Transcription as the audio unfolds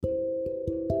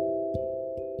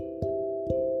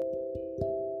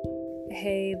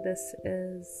Hey, this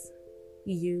is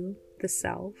you, the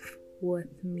self, with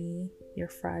me, your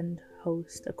friend,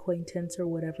 host, acquaintance, or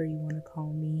whatever you want to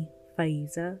call me,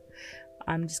 Faiza.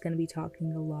 I'm just going to be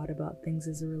talking a lot about things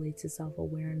as it relates to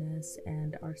self-awareness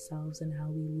and ourselves and how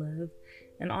we live.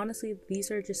 And honestly,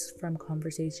 these are just from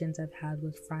conversations I've had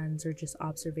with friends or just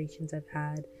observations I've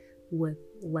had with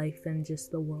life and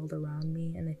just the world around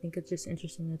me. And I think it's just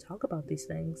interesting to talk about these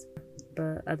things.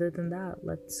 But other than that,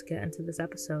 let's get into this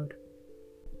episode.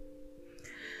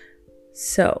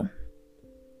 So,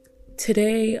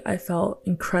 today I felt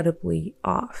incredibly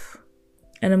off.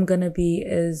 And I'm gonna be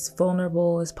as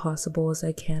vulnerable as possible as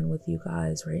I can with you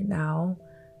guys right now.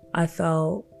 I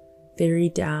felt very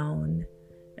down,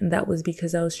 and that was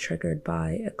because I was triggered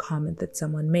by a comment that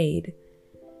someone made.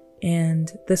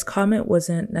 And this comment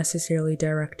wasn't necessarily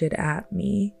directed at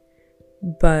me,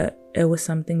 but it was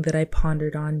something that I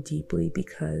pondered on deeply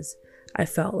because I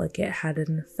felt like it had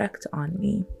an effect on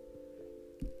me.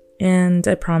 And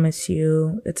I promise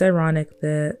you, it's ironic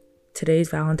that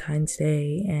today's Valentine's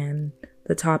Day and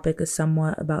the topic is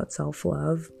somewhat about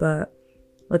self-love, but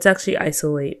let's actually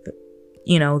isolate,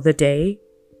 the day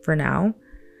for now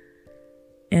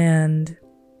and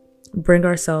bring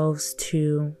ourselves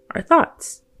to our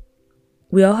thoughts.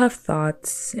 We all have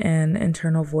thoughts and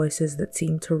internal voices that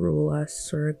seem to rule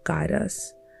us or guide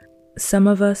us. Some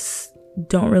of us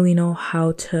don't really know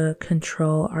how to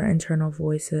control our internal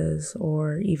voices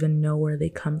or even know where they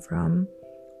come from,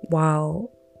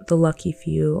 while the lucky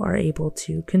few are able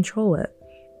to control it.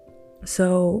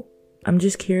 So I'm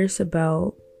just curious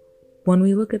about, when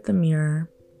we look at the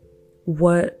mirror,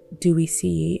 what do we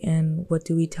see and what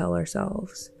do we tell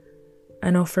ourselves? I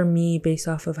know for me, based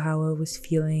off of how I was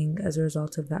feeling as a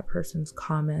result of that person's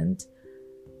comment,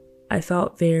 I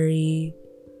felt very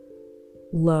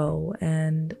low.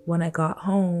 And when I got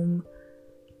home,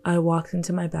 I walked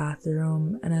into my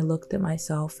bathroom and I looked at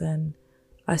myself and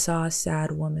I saw a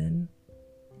sad woman.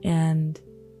 And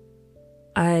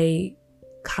I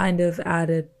kind of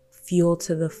added fuel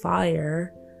to the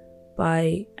fire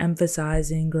by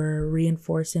emphasizing or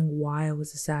reinforcing why I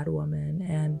was a sad woman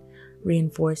and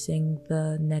reinforcing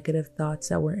the negative thoughts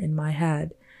that were in my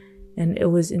head. And it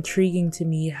was intriguing to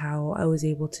me how I was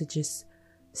able to just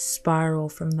spiral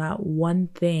from that one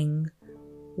thing,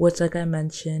 which, like I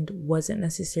mentioned, wasn't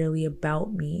necessarily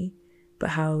about me,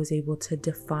 but how I was able to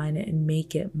define it and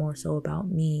make it more so about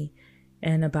me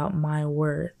and about my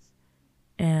worth.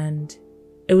 And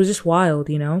it was just wild,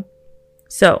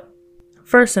 So,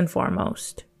 first and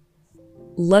foremost,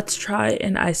 let's try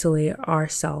and isolate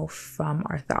ourselves from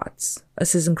our thoughts.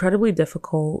 This is incredibly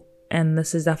difficult, and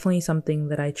this is definitely something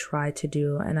that I try to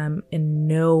do, and I'm in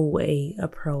no way a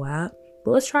pro at,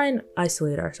 but let's try and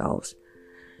isolate ourselves.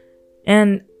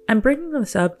 And I'm bringing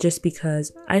this up just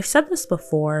because I've said this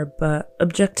before, but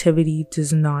objectivity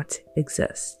does not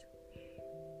exist.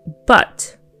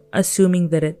 But assuming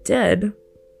that it did,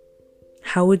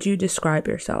 how would you describe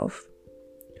yourself?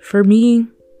 For me,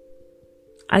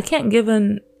 I can't give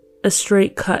a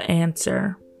straight cut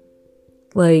answer.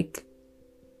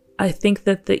 I think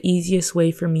that the easiest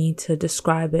way for me to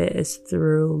describe it is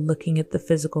through looking at the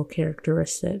physical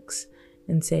characteristics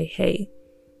and say, hey,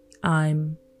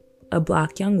 I'm a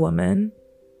Black young woman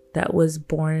that was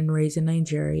born and raised in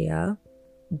Nigeria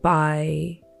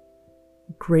by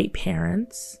great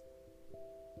parents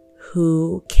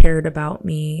who cared about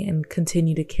me and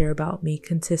continue to care about me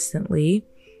consistently.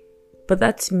 But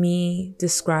that's me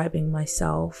describing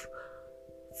myself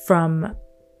from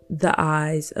the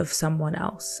eyes of someone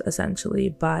else, essentially,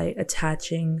 by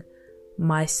attaching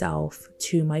myself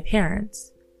to my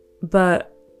parents.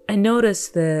 But I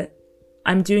noticed that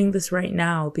I'm doing this right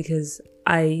now because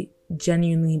I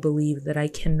genuinely believe that I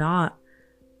cannot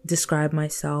describe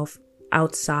myself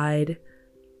outside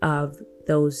of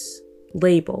those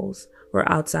labels or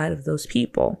outside of those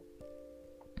people.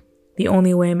 The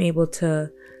only way I'm able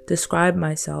to describe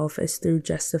myself is through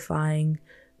justifying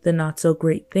the not so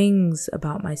great things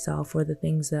about myself or the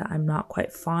things that I'm not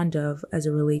quite fond of as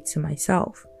it relates to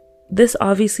myself. This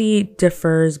obviously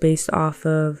differs based off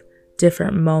of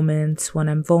different moments when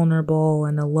I'm vulnerable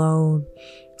and alone.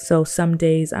 So some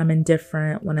days I'm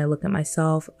indifferent when I look at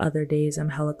myself, other days I'm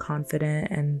hella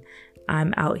confident and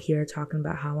I'm out here talking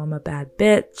about how I'm a bad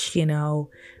bitch,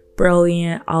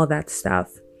 brilliant, all that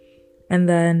stuff. And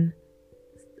then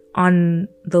on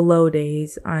the low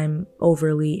days, I'm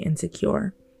overly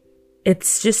insecure.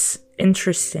 It's just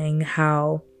interesting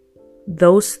how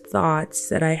those thoughts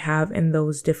that I have in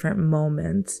those different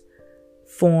moments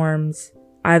forms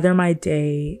either my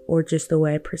day or just the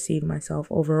way I perceive myself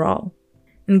overall.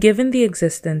 And given the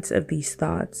existence of these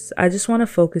thoughts, I just want to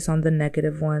focus on the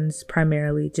negative ones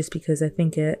primarily, just because I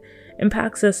think it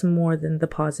impacts us more than the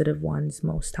positive ones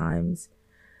most times.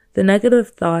 The negative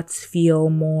thoughts feel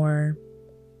more,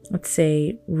 let's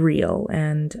say, real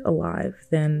and alive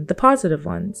than the positive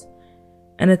ones.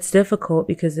 And it's difficult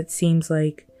because it seems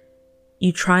like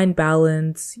you try and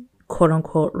balance quote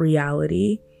unquote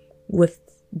reality with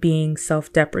being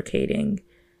self-deprecating.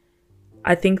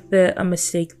 I think that a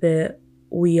mistake that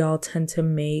we all tend to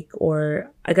make,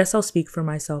 or I guess I'll speak for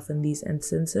myself in these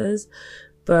instances,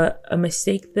 but a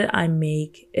mistake that I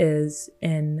make is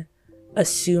in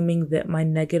assuming that my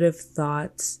negative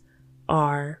thoughts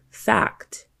are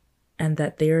fact and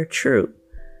that they are true.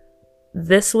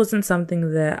 This wasn't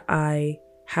something that I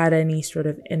had any sort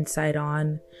of insight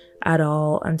on at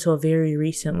all until very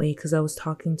recently, because I was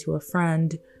talking to a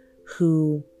friend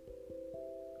who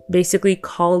basically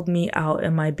called me out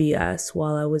in my BS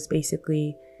while I was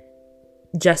basically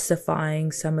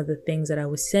justifying some of the things that I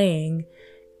was saying.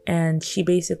 And she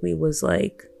basically was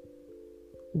like,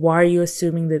 why are you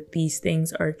assuming that these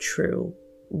things are true?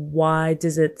 Why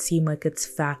does it seem like it's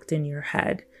fact in your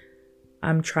head?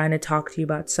 I'm trying to talk to you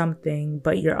about something,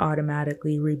 but you're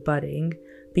automatically rebutting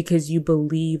because you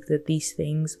believe that these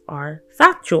things are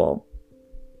factual.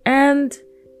 And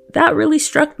that really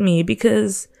struck me,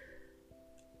 because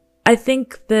I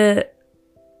think that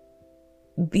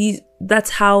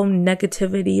that's how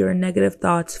negativity or negative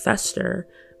thoughts fester,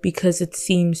 because it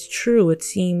seems true. It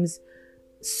seems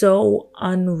so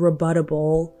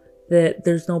unrebuttable that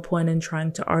there's no point in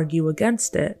trying to argue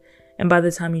against it. And by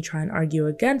the time you try and argue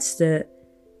against it,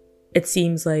 it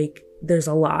seems like there's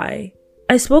a lie.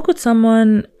 I spoke with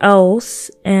someone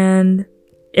else, and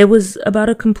it was about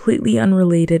a completely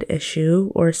unrelated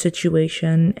issue or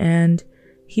situation, and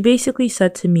he basically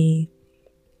said to me,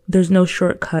 there's no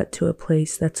shortcut to a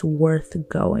place that's worth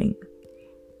going.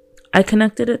 I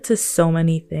connected it to so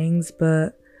many things,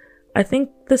 but I think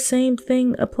the same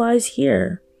thing applies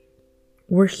here.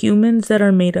 We're humans that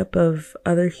are made up of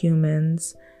other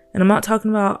humans. And I'm not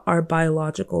talking about our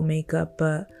biological makeup,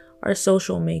 but our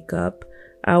social makeup,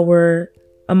 our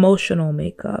emotional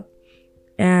makeup.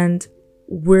 And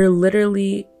we're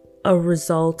literally a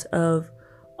result of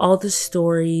all the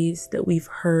stories that we've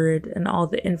heard and all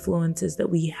the influences that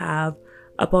we have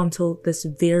up until this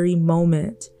very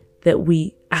moment that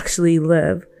we actually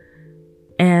live.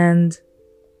 And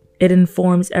it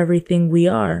informs everything we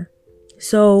are.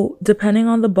 So depending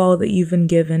on the ball that you've been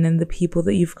given and the people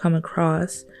that you've come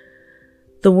across,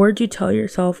 the words you tell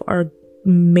yourself are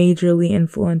majorly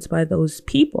influenced by those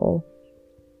people.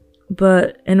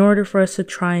 But in order for us to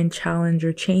try and challenge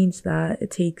or change that, it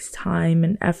takes time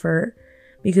and effort,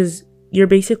 because you're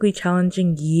basically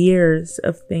challenging years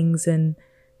of things and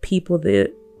people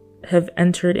that have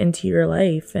entered into your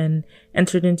life and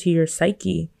entered into your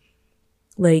psyche.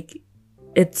 Like,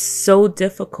 it's so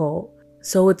difficult.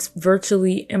 So it's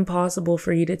virtually impossible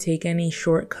for you to take any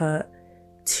shortcut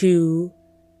to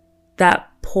that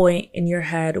point in your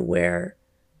head where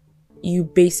you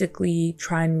basically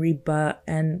try and rebut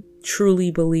and truly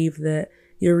believe that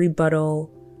your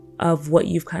rebuttal of what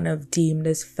you've kind of deemed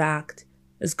as fact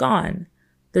is gone.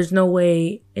 There's no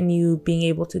way in you being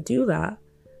able to do that.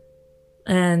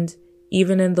 And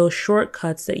even in those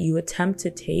shortcuts that you attempt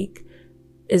to take,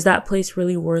 is that place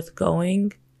really worth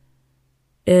going?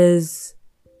 Is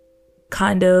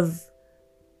kind of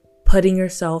putting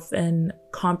yourself in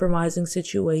compromising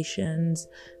situations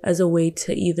as a way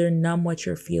to either numb what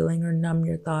you're feeling or numb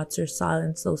your thoughts or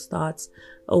silence those thoughts,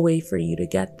 a way for you to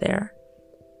get there.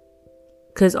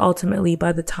 Because ultimately,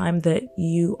 by the time that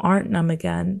you aren't numb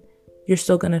again, you're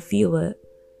still going to feel it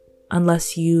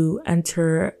unless you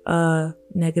enter a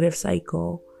negative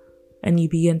cycle and you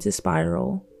begin to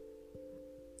spiral.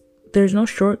 There's no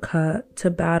shortcut to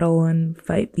battle and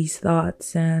fight these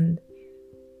thoughts and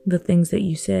the things that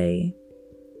you say.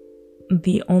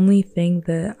 The only thing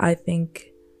that I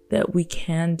think that we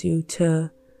can do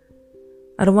to,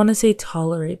 I don't want to say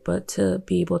tolerate, but to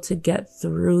be able to get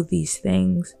through these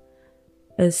things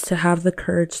is to have the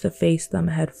courage to face them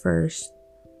head first,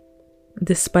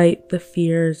 despite the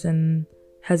fears and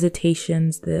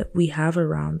hesitations that we have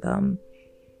around them.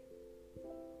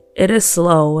 It is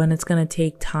slow and it's going to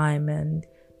take time, and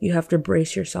you have to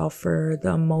brace yourself for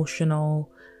the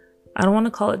emotional, I don't want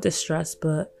to call it distress,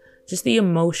 but just the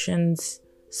emotions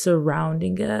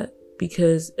surrounding it,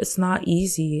 because it's not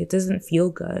easy. It doesn't feel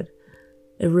good.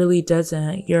 It really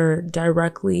doesn't. You're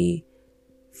directly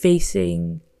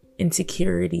facing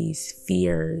insecurities,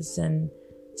 fears, and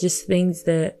just things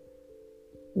that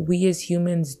we as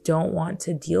humans don't want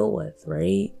to deal with,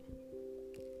 right?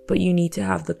 but you need to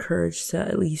have the courage to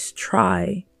at least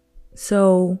try.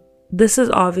 So this is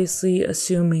obviously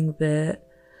assuming that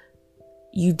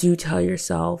you do tell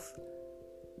yourself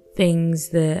things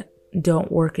that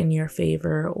don't work in your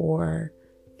favor or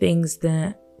things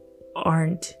that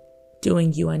aren't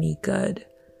doing you any good.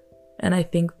 And I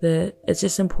think that it's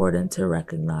just important to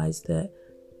recognize that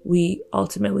we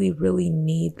ultimately really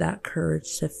need that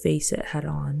courage to face it head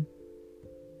on.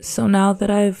 So now that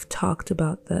I've talked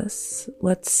about this,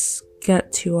 let's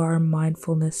get to our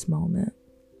mindfulness moment.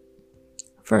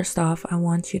 First off, I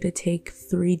want you to take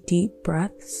 3 deep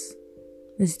breaths,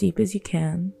 as deep as you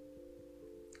can,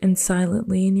 and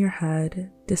silently in your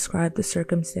head, describe the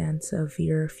circumstance of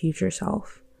your future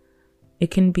self. It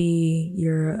can be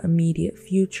your immediate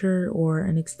future or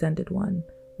an extended one,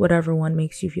 whatever one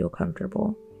makes you feel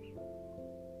comfortable.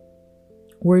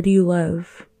 Where do you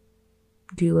live?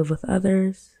 Do you live with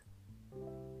others?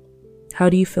 How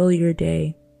do you fill your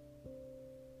day?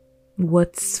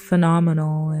 What's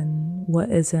phenomenal and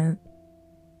what isn't?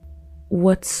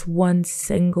 What's one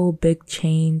single big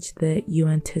change that you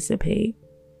anticipate?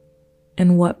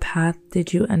 And what path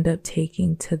did you end up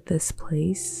taking to this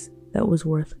place that was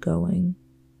worth going?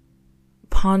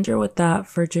 Ponder with that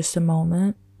for just a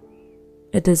moment.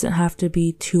 It doesn't have to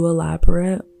be too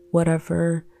elaborate.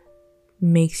 Whatever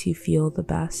makes you feel the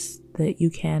best that you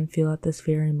can feel at this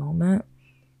very moment.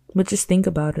 But just think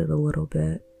about it a little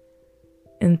bit.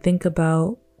 And think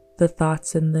about the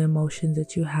thoughts and the emotions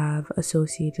that you have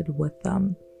associated with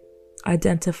them.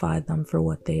 Identify them for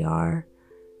what they are.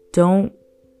 Don't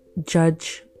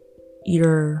judge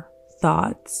your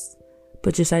thoughts,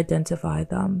 but just identify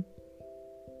them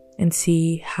and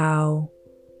see how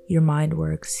your mind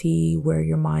works. See where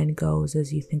your mind goes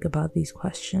as you think about these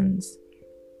questions.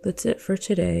 That's it for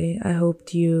today. I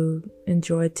hope you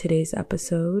enjoyed today's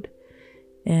episode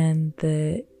and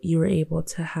that you were able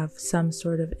to have some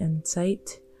sort of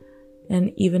insight.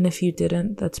 And even if you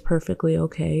didn't, that's perfectly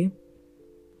okay.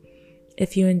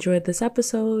 If you enjoyed this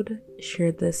episode,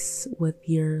 share this with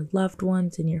your loved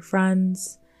ones and your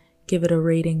friends. Give it a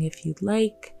rating if you'd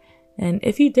like. And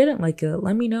if you didn't like it,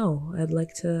 let me know. I'd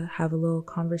like to have a little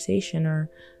conversation or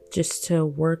just to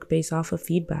work based off of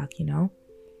feedback,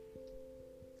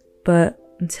 But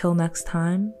until next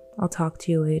time, I'll talk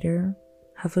to you later.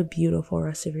 Have a beautiful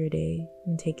rest of your day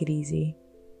and take it easy.